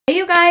Hey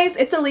you guys,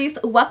 it's Allis.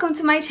 Welcome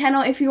to my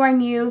channel. If you are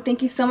new,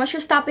 thank you so much for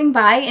stopping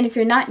by, and if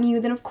you're not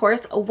new, then of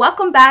course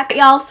welcome back,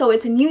 y'all. So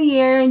it's a new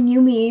year, new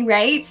me,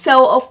 right?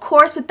 So of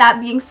course, with that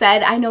being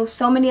said, I know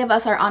so many of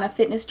us are on a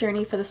fitness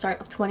journey for the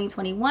start of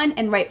 2021,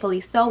 and rightfully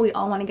so. We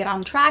all want to get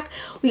on track.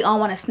 We all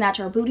want to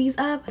snatch our booties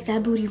up. Get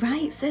that booty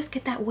right, sis.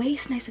 Get that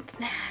waist nice and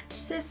snatched,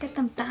 sis. Get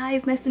them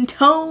thighs nice and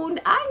toned.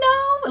 I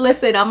know.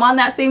 Listen, I'm on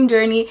that same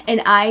journey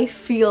and I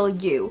feel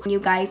you. You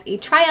guys, a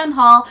try-on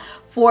haul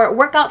for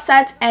workout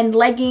sets and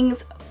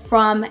leggings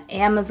from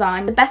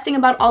Amazon. The best thing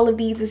about all of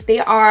these is they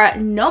are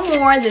no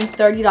more than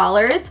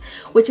 $30,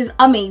 which is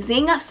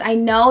amazing. So I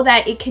know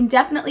that it can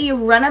definitely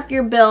run up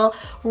your bill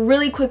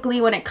really quickly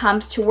when it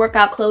comes to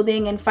workout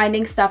clothing and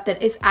finding stuff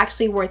that is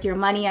actually worth your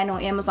money. I know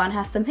Amazon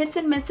has some hits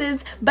and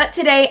misses, but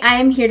today I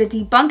am here to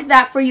debunk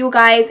that for you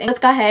guys, and let's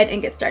go ahead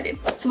and get started.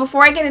 So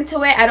before I get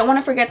into it, I don't want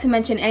to forget to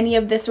mention any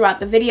of this throughout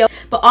the video,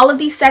 but all of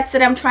these sets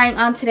that I'm trying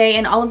on today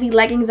and all of the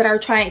leggings that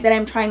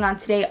I'm trying on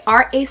today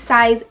are a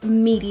size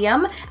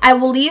medium. I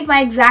will leave my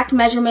exact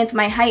measurements,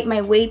 my height,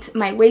 my weight,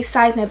 my waist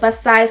size, my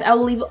bust size. I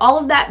will leave all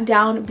of that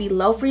down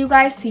below for you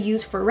guys to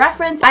use for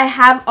reference. I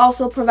have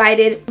also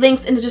provided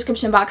links in the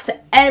description box to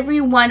every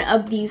one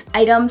of these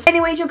items.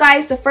 Anyways, you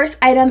guys, the first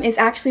item is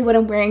actually what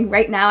I'm wearing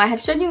right now. I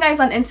had shown you guys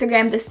on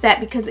Instagram this set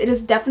because it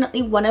is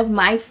definitely one of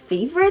my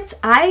favorites.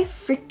 I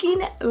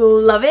freaking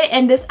love it,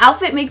 and this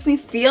outfit makes me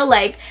feel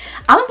like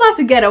I'm about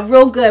to get a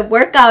real good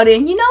workout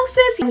in. You know,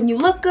 sis, when you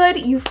look good,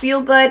 you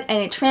feel good, and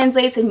it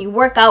translates and you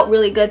work out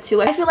really good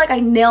too. I feel like I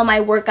nail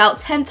my workout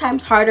 10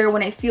 times harder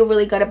when I feel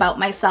really good about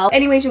myself.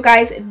 Anyways, you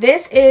guys,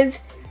 this is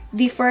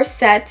the first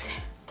set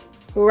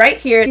right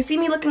here. You see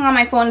me looking on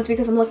my phone, it's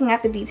because I'm looking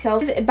at the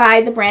details. This is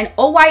by the brand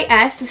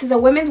OYS. This is a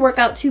women's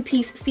workout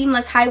two-piece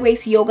seamless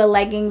high-waist yoga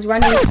leggings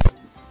running.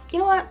 You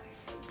know what?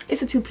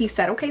 It's a two-piece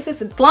set, okay? So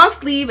it's long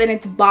sleeve and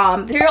it's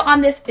bomb. The material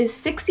on this is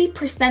 60%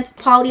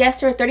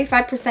 polyester,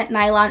 35%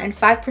 nylon, and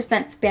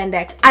 5%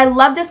 spandex. I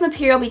love this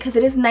material because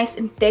it is nice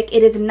and thick.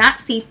 It is not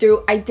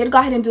see-through. I did go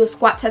ahead and do a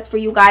squat test for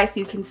you guys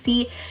so you can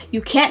see.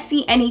 You can't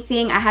see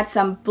anything. I had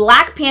some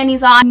black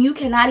panties on. You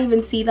cannot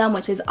even see them,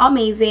 which is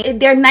amazing.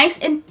 They're nice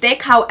and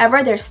thick.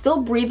 However, they're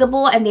still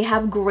breathable and they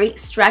have great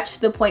stretch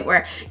to the point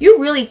where you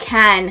really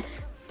can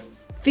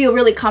feel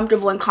really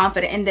comfortable and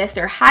confident in this.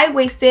 They're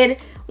high-waisted.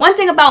 One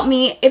thing about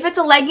me, if it's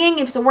a legging,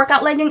 if it's a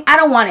workout legging, I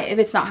don't want it if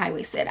it's not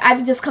high-waisted.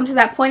 I've just come to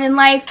that point in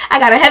life. I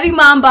got a heavy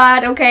mom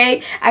bod,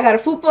 okay? I got a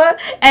fupa,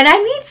 and I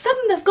need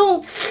something that's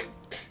going...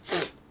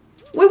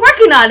 We're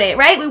working on it,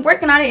 right? We're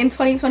working on it in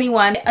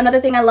 2021. Another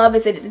thing I love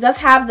is it does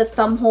have the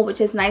thumb hole, which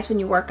is nice when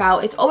you work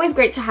out. It's always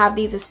great to have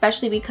these,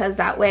 especially because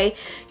that way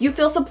you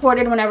feel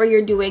supported whenever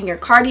you're doing your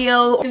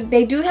cardio.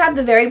 They do have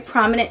the very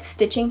prominent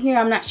stitching here.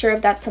 I'm not sure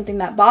if that's something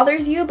that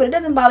bothers you, but it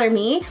doesn't bother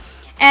me.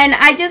 And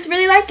I just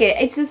really like it.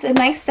 It's just a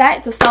nice set.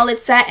 It's a solid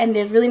set, and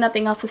there's really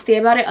nothing else to say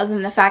about it other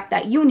than the fact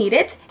that you need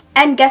it.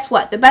 And guess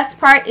what? The best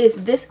part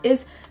is this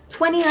is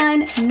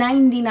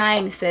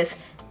 $29.99, sis.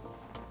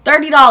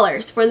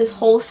 $30 for this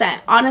whole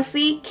set.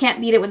 Honestly,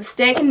 can't beat it with a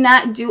stick.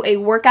 Cannot do a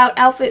workout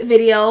outfit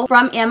video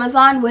from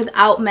Amazon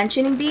without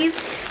mentioning these.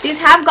 These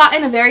have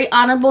gotten a very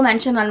honorable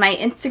mention on my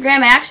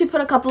Instagram. I actually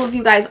put a couple of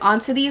you guys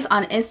onto these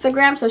on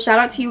Instagram, so shout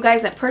out to you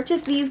guys that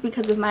purchased these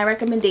because of my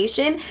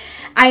recommendation.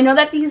 I know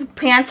that these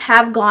pants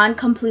have gone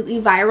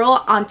completely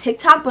viral on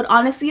TikTok, but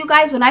honestly, you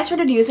guys, when I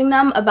started using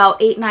them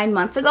about 8-9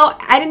 months ago,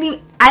 I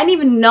didn't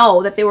even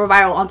know that they were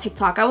viral on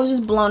TikTok. I was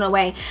just blown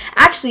away.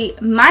 Actually,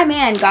 my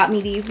man got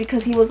me these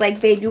because he was like,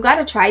 babe, you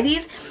gotta try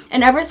these.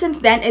 And ever since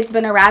then, it's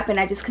been a wrap, and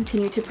I just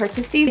continue to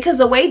purchase these because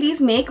the way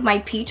these make my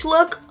peach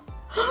look,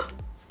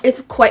 it's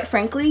quite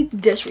frankly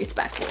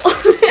disrespectful.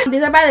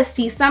 These are by the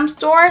SEASUM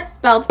store,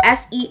 spelled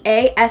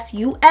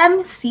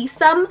S-E-A-S-U-M,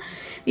 SEASUM.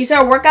 These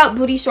are workout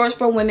booty shorts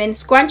for women,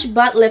 scrunch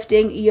butt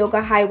lifting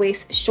yoga high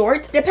waist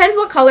shorts. Depends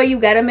what color you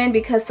get them in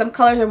because some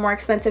colors are more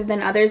expensive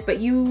than others, but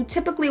you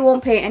typically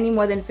won't pay any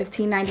more than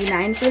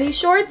 $15.99 for these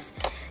shorts.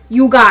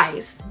 You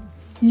guys,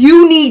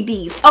 you need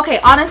these. Okay,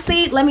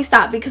 honestly, let me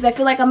stop because I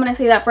feel like I'm gonna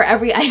say that for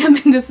every item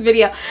in this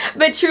video,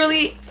 but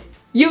truly,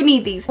 you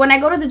need these. When I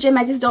go to the gym,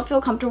 I just don't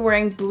feel comfortable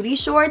wearing booty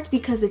shorts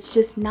because it's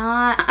just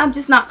not, I'm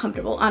just not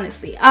comfortable,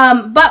 honestly.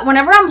 But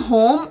whenever I'm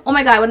home, oh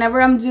my God,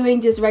 whenever I'm doing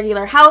just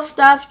regular house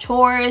stuff,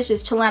 chores,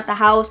 just chilling at the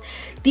house,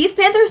 these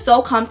pants are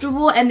so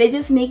comfortable and they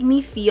just make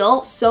me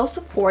feel so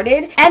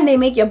supported, and they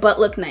make your butt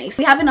look nice.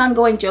 We have an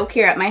ongoing joke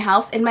here at my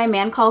house, and my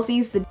man calls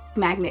these the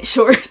magnet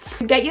shorts.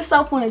 Get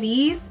yourself one of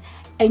these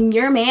and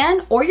your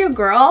man or your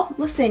girl,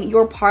 listen,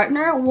 your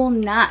partner will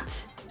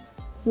not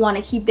want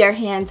to keep their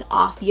hands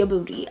off your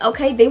booty,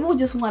 okay? They will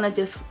just want to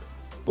just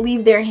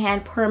leave their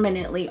hand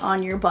permanently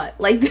on your butt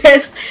like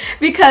this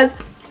because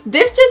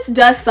this just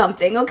does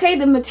something, okay?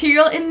 The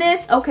material in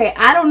this, okay,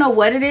 I don't know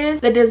what it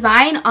is. The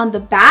design on the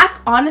back,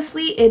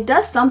 honestly, it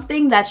does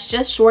something that's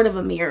just short of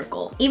a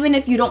miracle. Even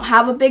if you don't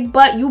have a big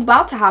butt, you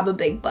about to have a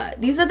big butt.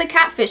 These are the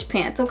catfish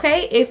pants,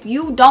 okay? If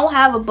you don't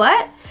have a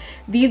butt,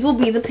 these will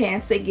be the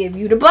pants that give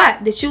you the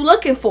butt that you're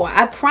looking for.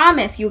 I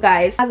promise you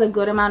guys. It has a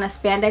good amount of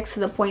spandex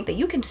to the point that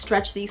you can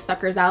stretch these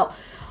suckers out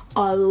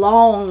a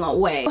long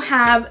way. We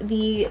have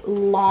the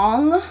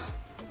long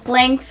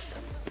length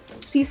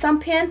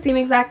SEASUM pants, same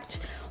exact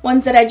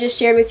ones that I just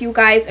shared with you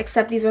guys,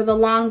 except these are the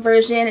long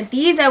version.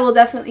 These I will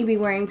definitely be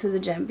wearing to the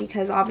gym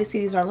because obviously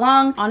these are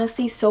long.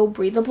 Honestly, so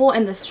breathable,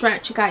 and the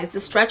stretch, guys,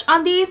 the stretch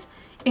on these,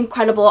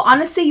 incredible.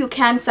 Honestly, you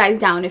can size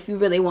down if you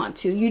really want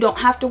to. You don't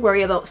have to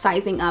worry about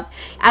sizing up.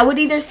 I would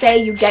either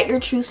say you get your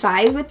true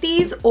size with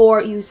these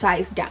or you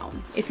size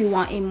down if you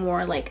want a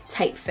more like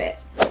tight fit.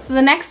 So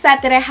the next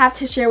set that I have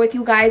to share with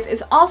you guys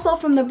is also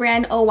from the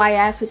brand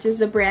OYS, which is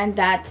the brand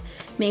that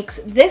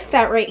makes this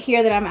set right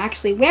here that I'm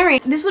actually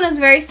wearing. This one is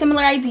very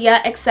similar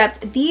idea,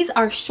 except these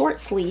are short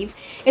sleeve.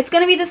 It's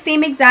going to be the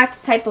same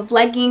exact type of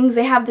leggings.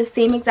 They have the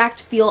same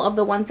exact feel of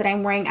the ones that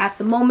I'm wearing at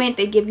the moment.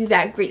 They give you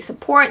that great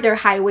support. They're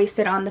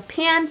high-waisted on the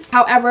pants.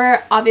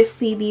 However,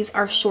 obviously these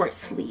are short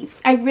sleeve.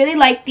 I really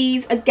like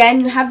these.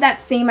 Again, you have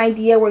that same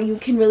idea where you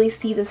can really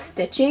see the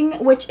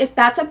stitching, which if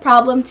that's a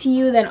problem to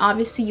you, then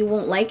obviously you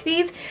won't like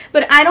these.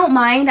 But I don't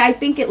mind. I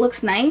think it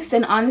looks nice,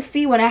 and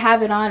honestly, when I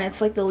have it on,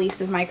 it's like the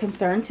least of my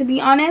concern, to be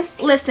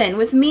honest. Listen,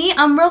 with me,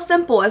 I'm real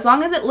simple. As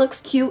long as it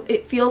looks cute,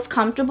 it feels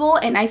comfortable,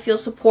 and I feel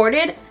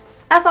supported,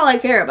 that's all I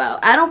care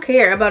about. I don't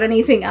care about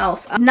anything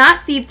else. Not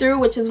see-through,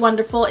 which is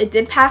wonderful. It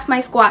did pass my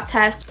squat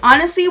test.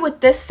 Honestly, with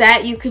this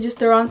set, you could just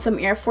throw on some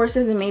Air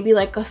Forces and maybe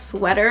like a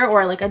sweater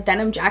or like a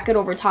denim jacket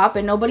over top,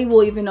 and nobody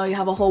will even know you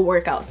have a whole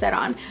workout set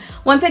on.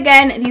 Once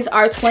again, these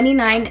are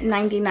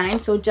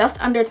 $29.99, so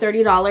just under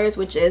 $30,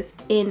 which is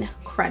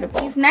incredible.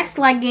 These next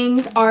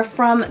leggings are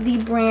from the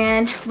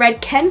brand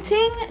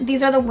Redquenting.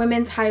 These are the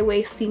women's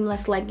high-waist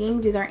seamless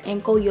leggings. These are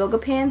ankle yoga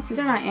pants. These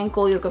are not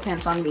ankle yoga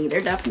pants on me.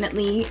 They're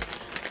definitely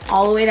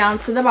all the way down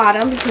to the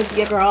bottom because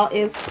your girl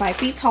is 5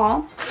 feet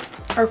tall,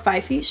 or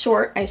 5 feet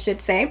short, I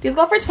should say. These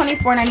go for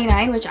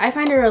 $24.99, which I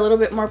find are a little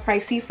bit more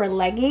pricey for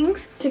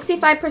leggings.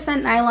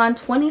 65% nylon,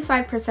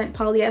 25%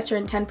 polyester,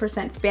 and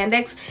 10%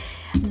 spandex.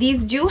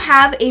 These do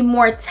have a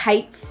more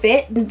tight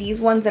fit than these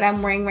ones that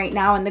I'm wearing right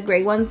now and the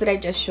gray ones that I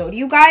just showed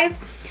you guys.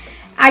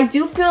 I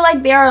do feel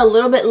like they are a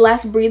little bit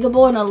less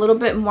breathable and a little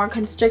bit more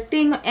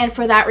constricting, and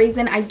for that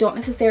reason I don't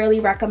necessarily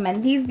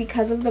recommend these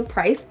because of the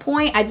price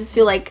point. I just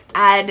feel like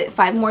add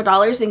 $5 more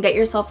and get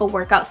yourself a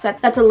workout set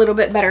that's a little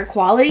bit better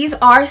quality. These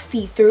are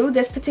see-through.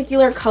 This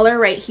particular color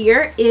right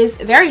here is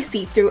very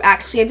see-through.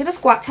 Actually, I did a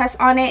squat test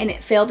on it and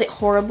it failed it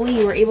horribly.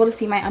 You were able to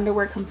see my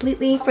underwear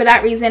completely. For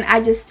that reason,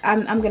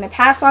 I'm gonna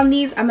pass on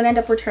these. I'm gonna end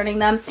up returning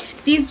them.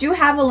 These do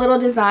have a little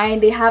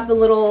design. They have the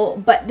little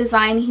butt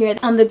design here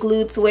on the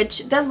glutes,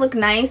 which does look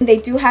nice. They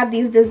do have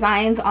these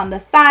designs on the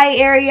thigh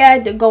area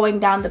going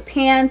down the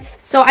pants.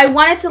 So I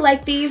wanted to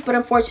like these, but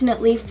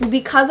unfortunately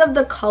because of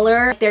the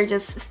color, they're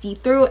just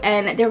see-through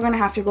and they're gonna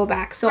have to go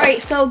back. So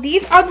alright, so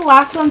these are the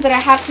last ones that I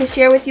have to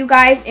share with you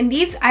guys, and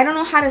these, I don't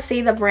know how to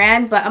say the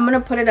brand, but I'm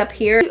gonna put it up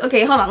here.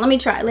 Okay, hold on, let me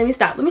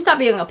stop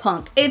being a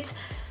punk. It's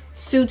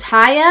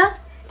Tsutaya.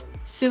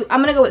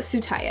 I'm gonna go with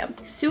Tsutaya.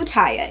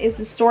 Tsutaya is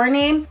the store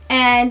name,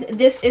 and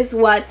this is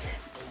what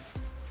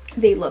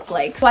they look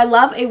like. So I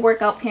love a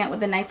workout pant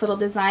with a nice little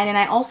design, and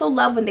I also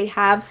love when they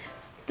have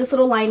this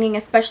little lining,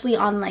 especially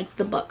on like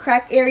the butt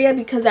crack area,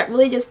 because that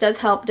really just does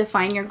help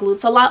define your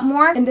glutes a lot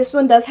more. And this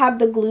one does have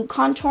the glute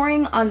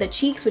contouring on the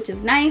cheeks, which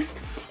is nice.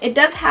 It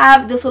does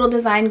have this little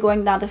design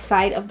going down the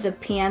side of the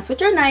pants,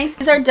 which are nice.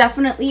 These are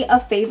definitely a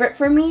favorite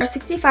for me. They're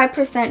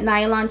 65%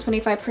 nylon,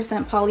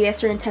 25%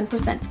 polyester, and 10%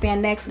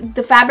 spandex.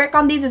 The fabric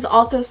on these is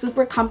also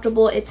super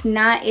comfortable. It's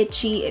not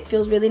itchy. It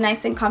feels really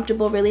nice and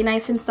comfortable, really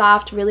nice and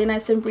soft, really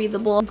nice and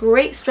breathable.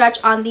 Great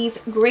stretch on these,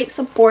 great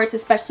supports,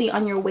 especially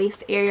on your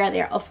waist area.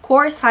 They're of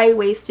course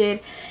high-waisted,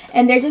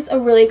 and they're just a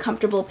really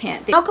comfortable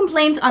pant. No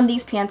complaints on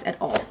these pants at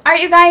all.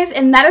 Alright, you guys,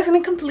 and that is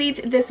going to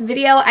complete this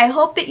video. I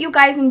hope that you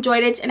guys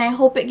enjoyed it, and I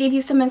hope it gave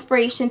you some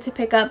inspiration to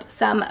pick up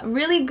some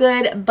really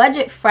good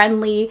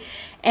budget-friendly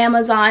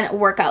Amazon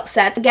workout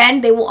sets.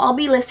 Again, they will all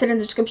be listed in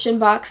the description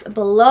box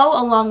below,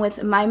 along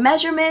with my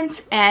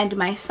measurements and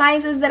my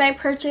sizes that I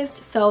purchased,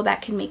 so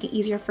that can make it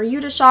easier for you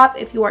to shop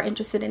if you are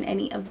interested in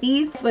any of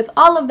these. With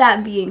all of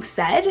that being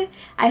said,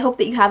 I hope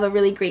that you have a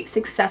really great,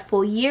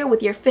 successful year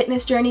with your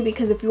fitness journey,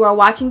 because if you are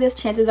watching this,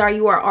 chances are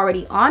you are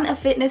already on a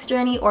fitness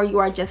journey, or you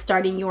are just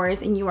starting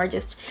yours and you are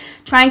just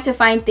trying to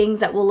find things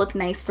that will look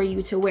nice for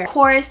you to wear. Of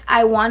course,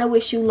 I want to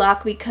wish you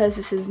luck, because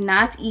this is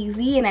not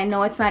easy, and I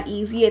know it's not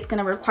easy. It's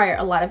going to require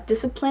a lot of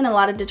discipline, a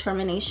lot of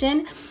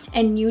determination,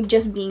 and you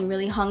just being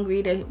really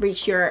hungry to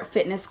reach your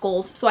fitness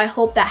goals. So I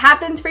hope that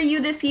happens for you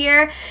this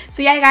year.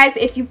 So yeah, guys,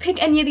 if you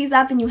pick any of these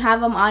up and you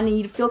have them on and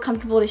you feel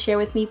comfortable to share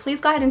with me,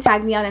 please go ahead and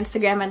tag me on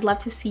Instagram. I'd love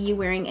to see you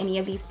wearing any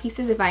of these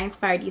pieces if I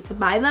inspired you to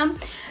buy them.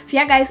 So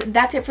yeah, guys,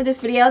 that's it for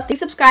this video. Please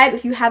subscribe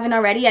if you haven't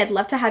already. I'd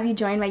love to have you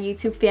join my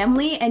YouTube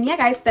family. And yeah,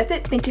 guys, that's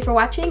it. Thank you for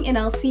watching, and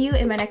I'll see you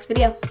in my next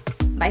video.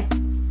 Bye.